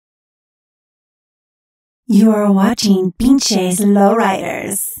You are watching Pinches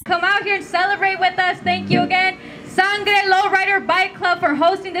Lowriders. Come out here and celebrate with us. Thank you again, Sangre Lowrider Bike Club, for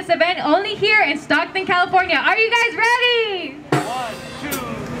hosting this event only here in Stockton, California. Are you guys ready? 1, 2,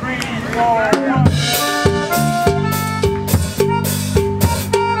 3, 4, 1.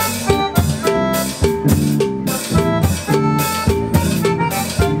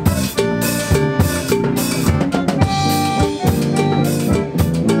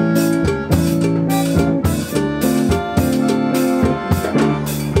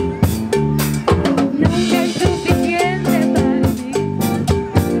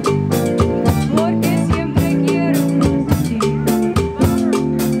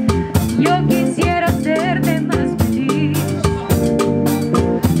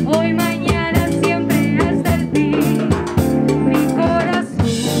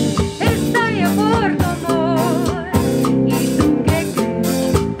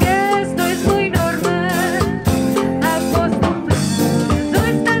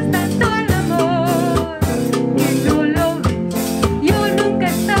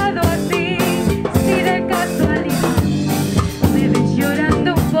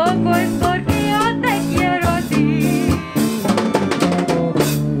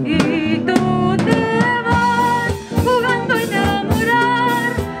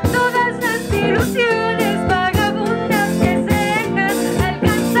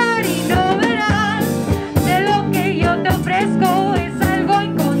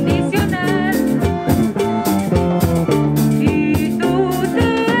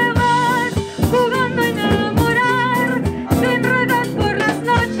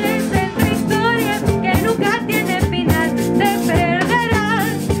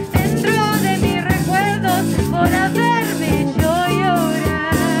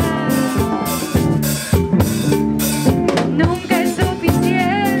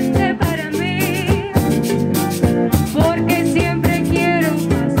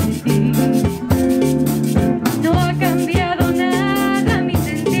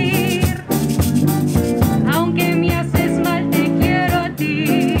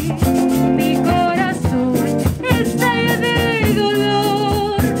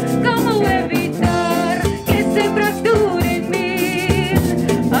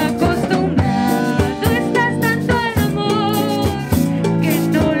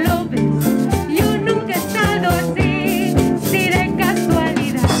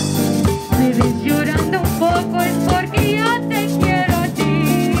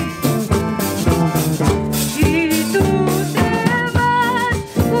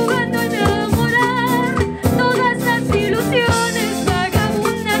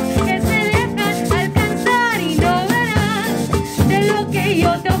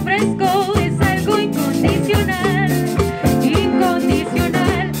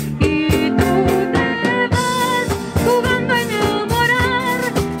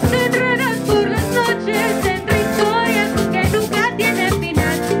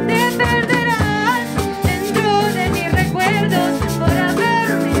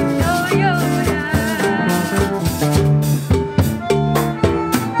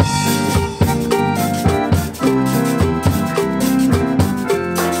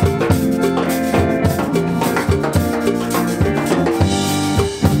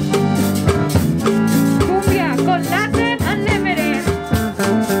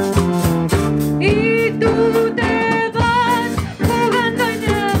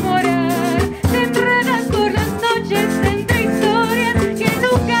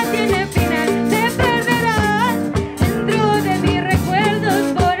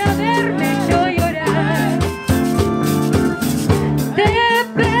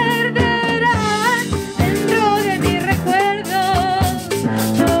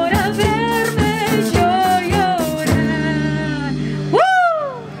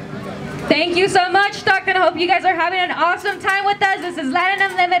 Thank you so much, Stockton. I hope you guys are having an awesome time with us. This is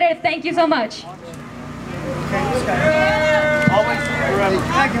Latin Unlimited. Thank you so much.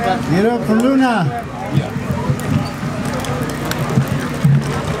 Get up for Luna.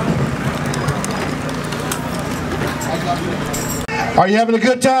 Are you having a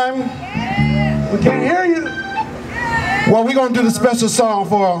good time? We can't hear you. Well, we're going to do the special song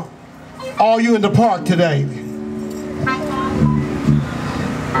for all you in the park today.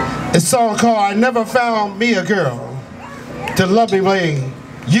 It's a song called I Never Found Me a Girl to Love Me the Way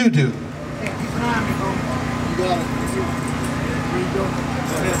You Do.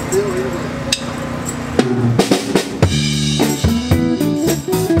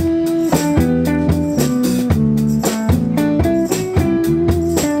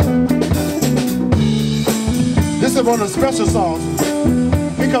 This is one of the special songs.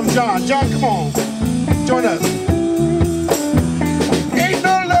 Here comes John. John, come on. join us. Ain't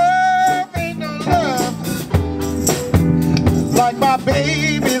no love like my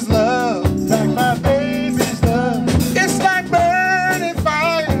baby's love. Like my baby's love. It's like burning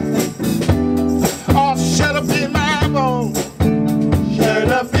fire, all shut up in my bones. Shut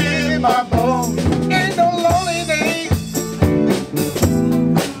up in my bones. Ain't no lonely days.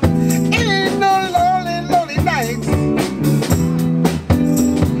 Ain't no lonely nights.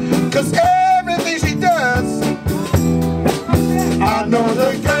 'Cause everything she does, I know the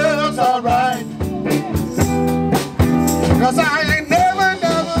girl's alright. 'Cause I ain't never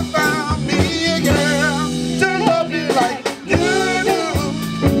found me a girl to love me like you do.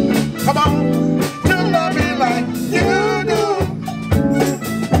 Come on, to love me like you do.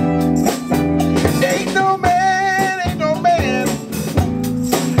 Ain't no man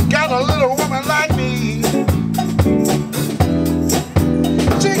got a little woman like me.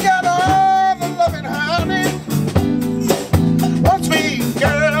 She got all the loving honey one sweet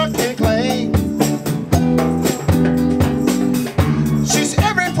girl can claim. She's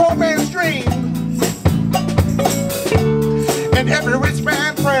every poor man's dream and every rich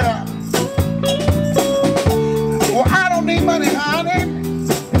man's prayer. Well, I don't need money, honey,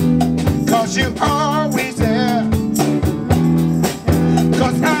 'cause you always there.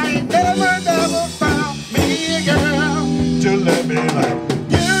 'Cause I ain't never found me a girl to love me like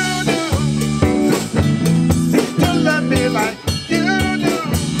you do. To love me like you do.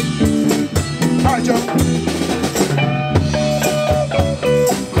 All right, Joe.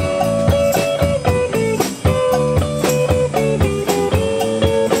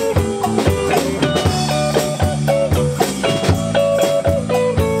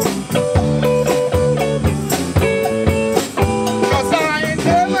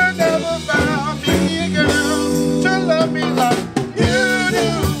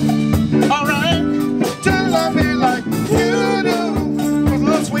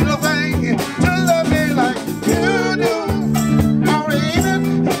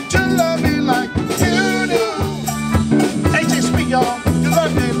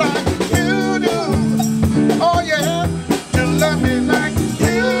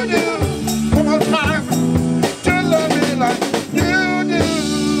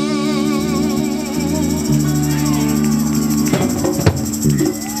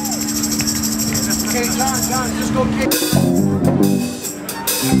 John, just go kick.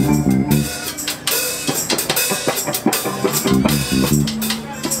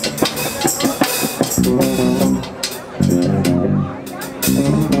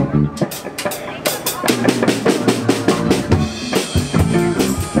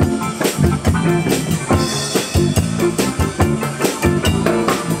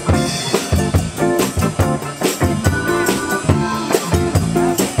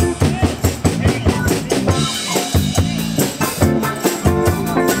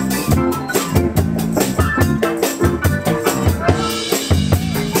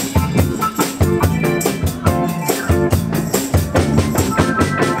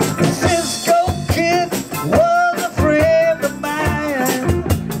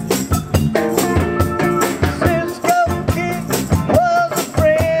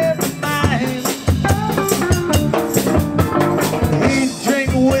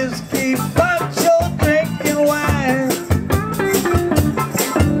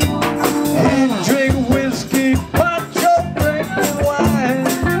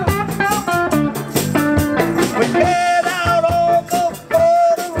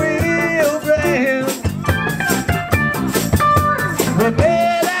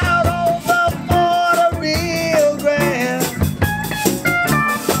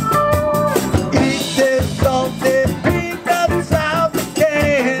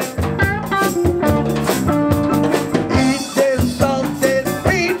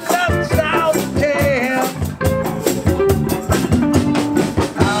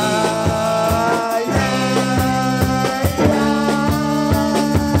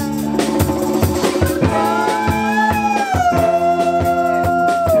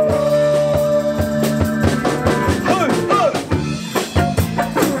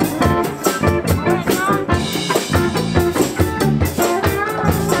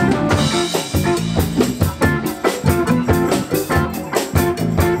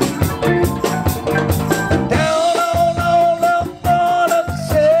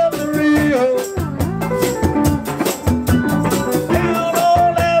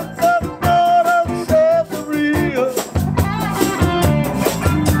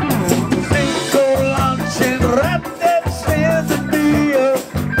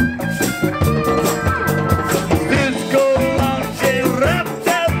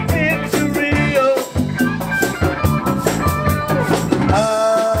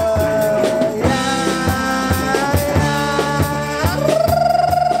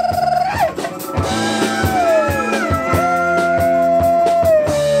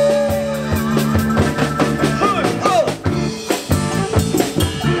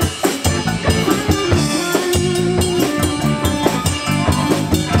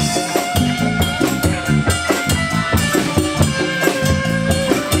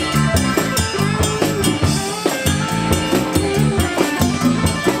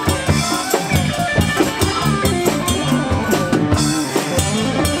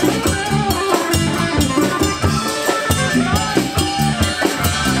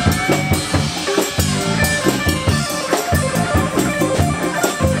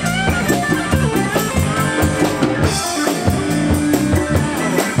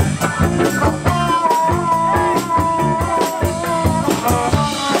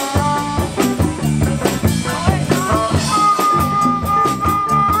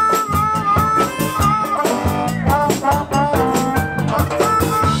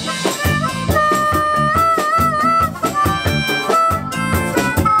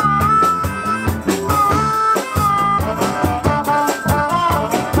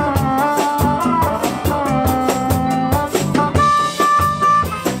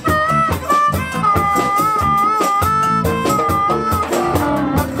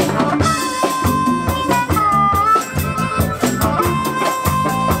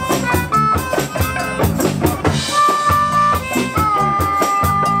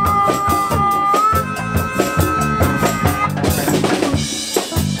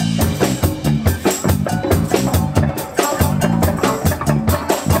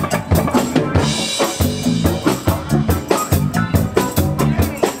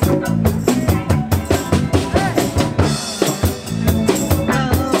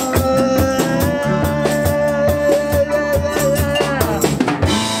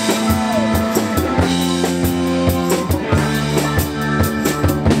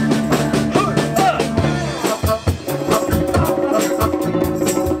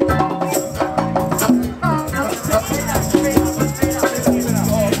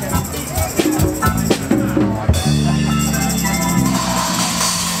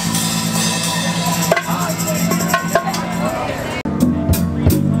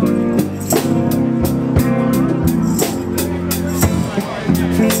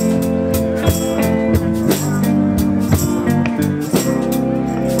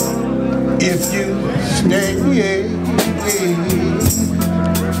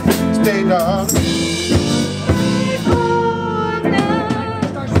 stay, darling.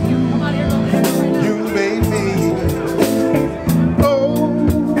 You made me oh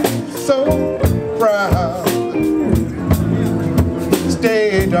so proud.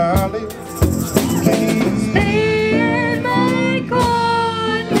 Stay, darling. Please. Stay in my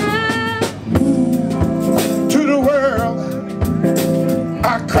corner. To the world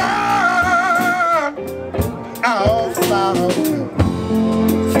I cried out loud.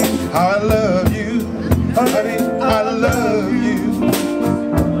 I love you, honey, I love you.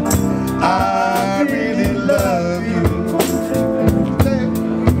 I really love you.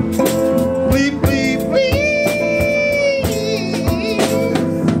 Please, please, please.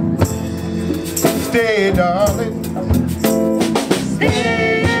 Stay, darling.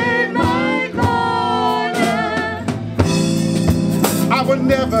 Stay in my corner. I would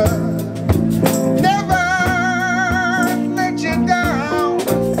never, never let you down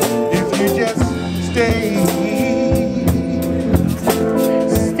if you just stay.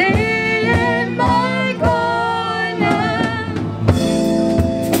 Stay in my corner.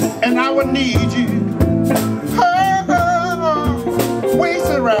 And I would need you, waist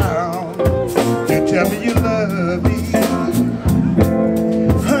around, to tell me you love me.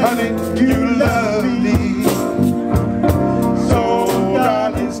 Honey, you love me. So,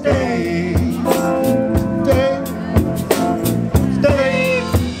 darling, stay. Stay. Stay.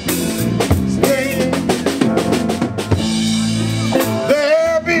 Stay.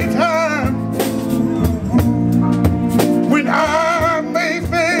 There'll be time when I may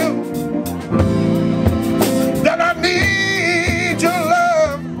feel that I need your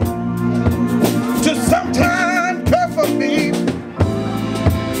love to sometime cover me.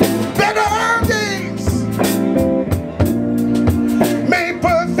 Better days may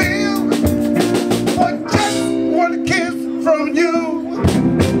prevail, but just one kiss from you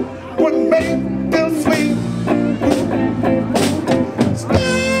would make them sweet.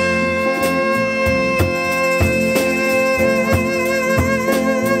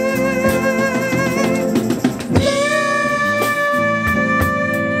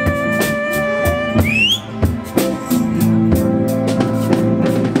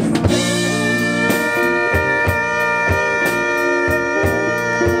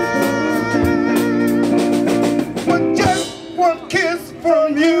 But just one kiss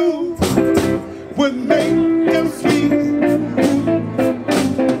from you would make them sweet.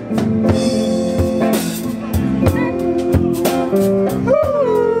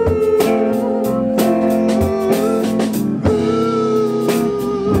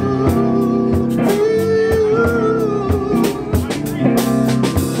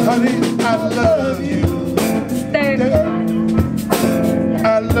 Honey, I love you. Stay.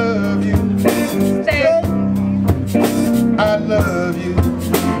 I love you. Stay. I love you.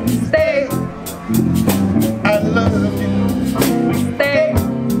 Stay. I love you. Stay.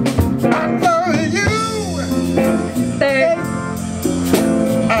 I love you. Stay.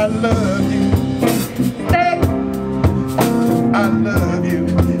 I love you. Stay. I love you.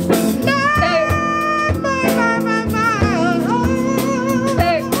 Stay.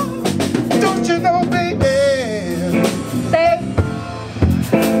 Stay. Don't you know, baby? Stay.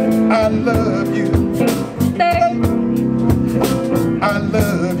 I love you. Stay. I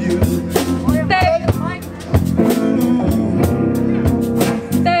love you. Stay.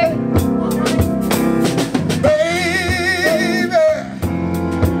 Stay. Baby.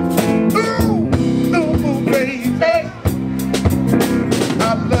 Ooh, ooh, baby. Stay.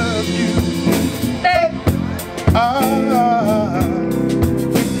 I love you. Stay.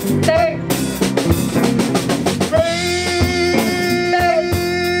 Stay.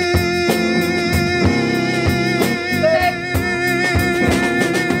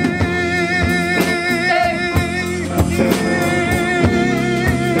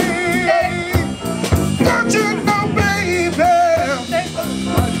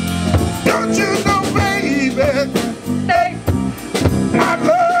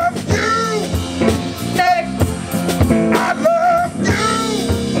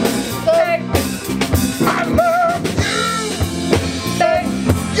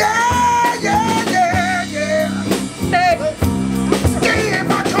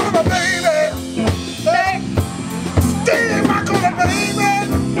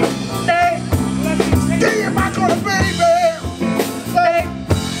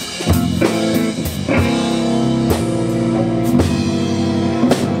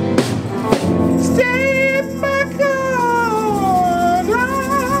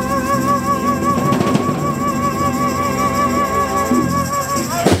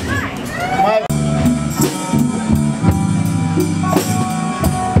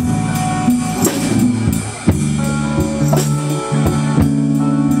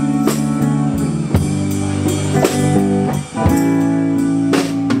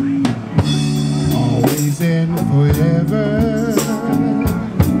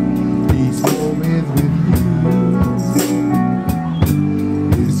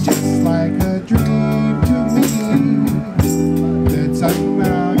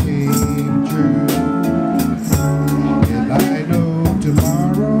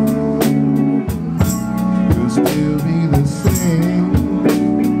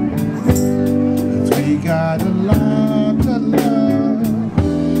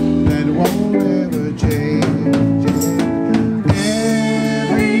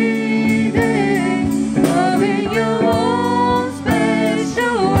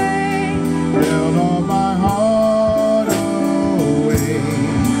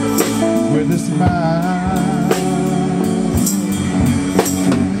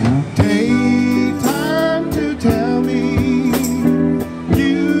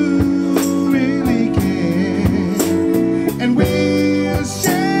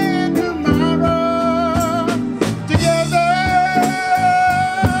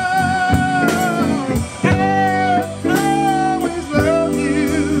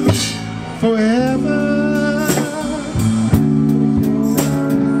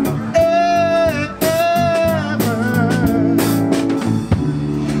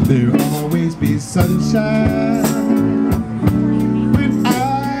 There'll always be sunshine when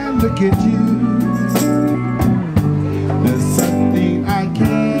I look at you. There's something I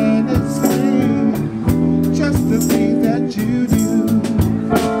can't explain, just the thing that you do.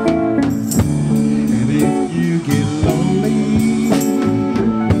 And if you get lonely,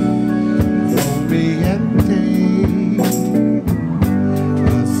 phone me and take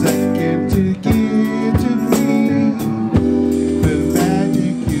a second to give to me the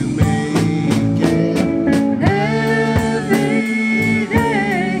magic you make it. Every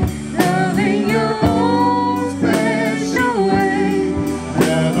day, loving your own special way.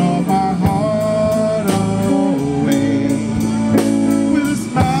 Let all my heart away with a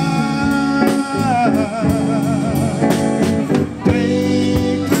smile.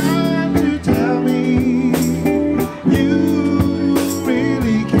 Take time to tell me you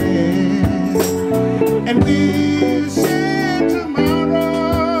really care, and we'll share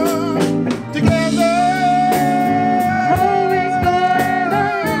tomorrow together. Always forever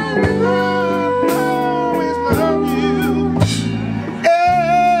Always love you,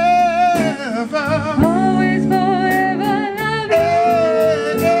 ever. always forever love you.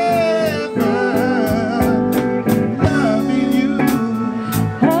 Loving you,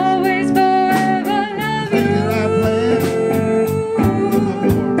 Always forever love thing you. that I planned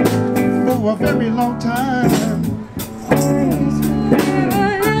for a very long time,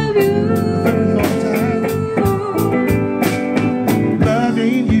 Forever love you. very long time.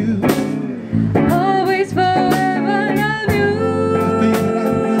 Loving you, Always forever love you. thing that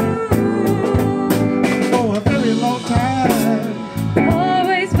I planned for a very long time.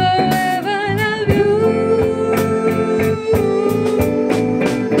 Always forever love you.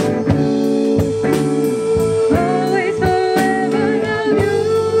 Always forever love you.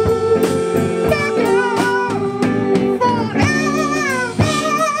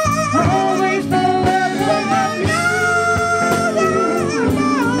 Always forever love you.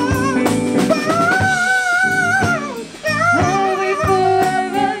 Always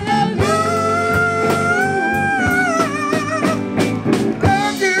forever love you.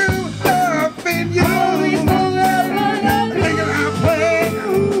 Love you, loving you, Always forever love thing that I planned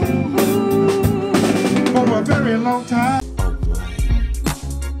for a very long time.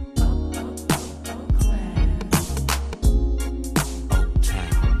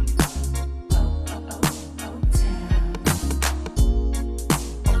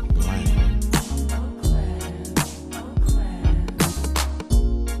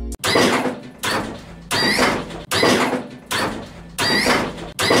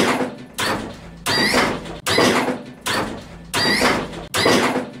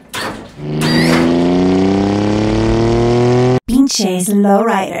 Pinches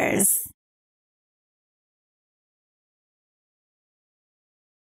Lowriders.